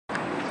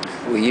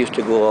we used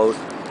to go out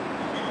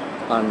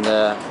on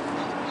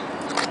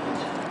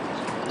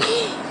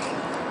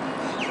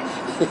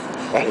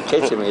you're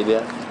catching me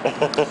there.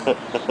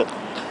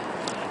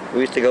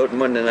 We used to go out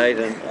Monday night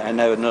and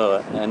have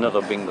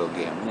another bingo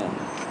game, yeah.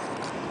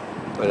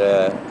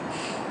 But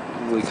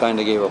we kind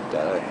of gave up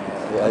that.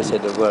 I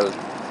said, well,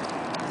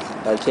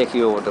 I'll take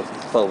you over to the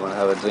pub and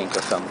have a drink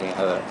or something,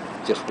 have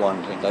just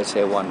one drink. I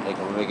say one drink,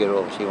 and when we get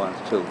over, she wants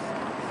two.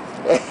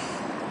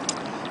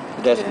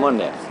 That's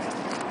Monday.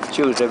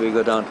 Tuesday we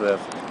go down to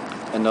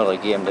another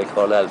game they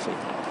call Alfie.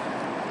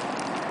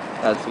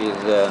 Alfie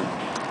is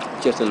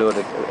just a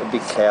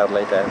big card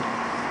like that.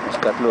 It's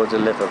got loads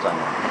of letters on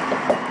it.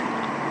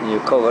 And you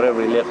cover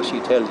every letter she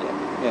tells you,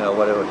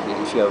 whatever.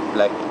 If you have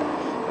black,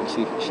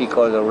 she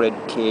calls a red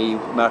K, you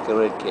mark a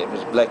red K. If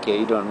it's black K,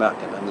 you don't mark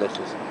it unless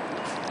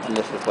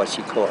it's what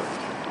she calls.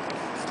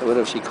 So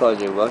whatever she calls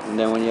you about, and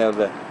then when you have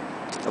a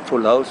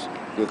full house,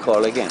 you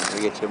call again to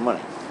get your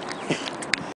money.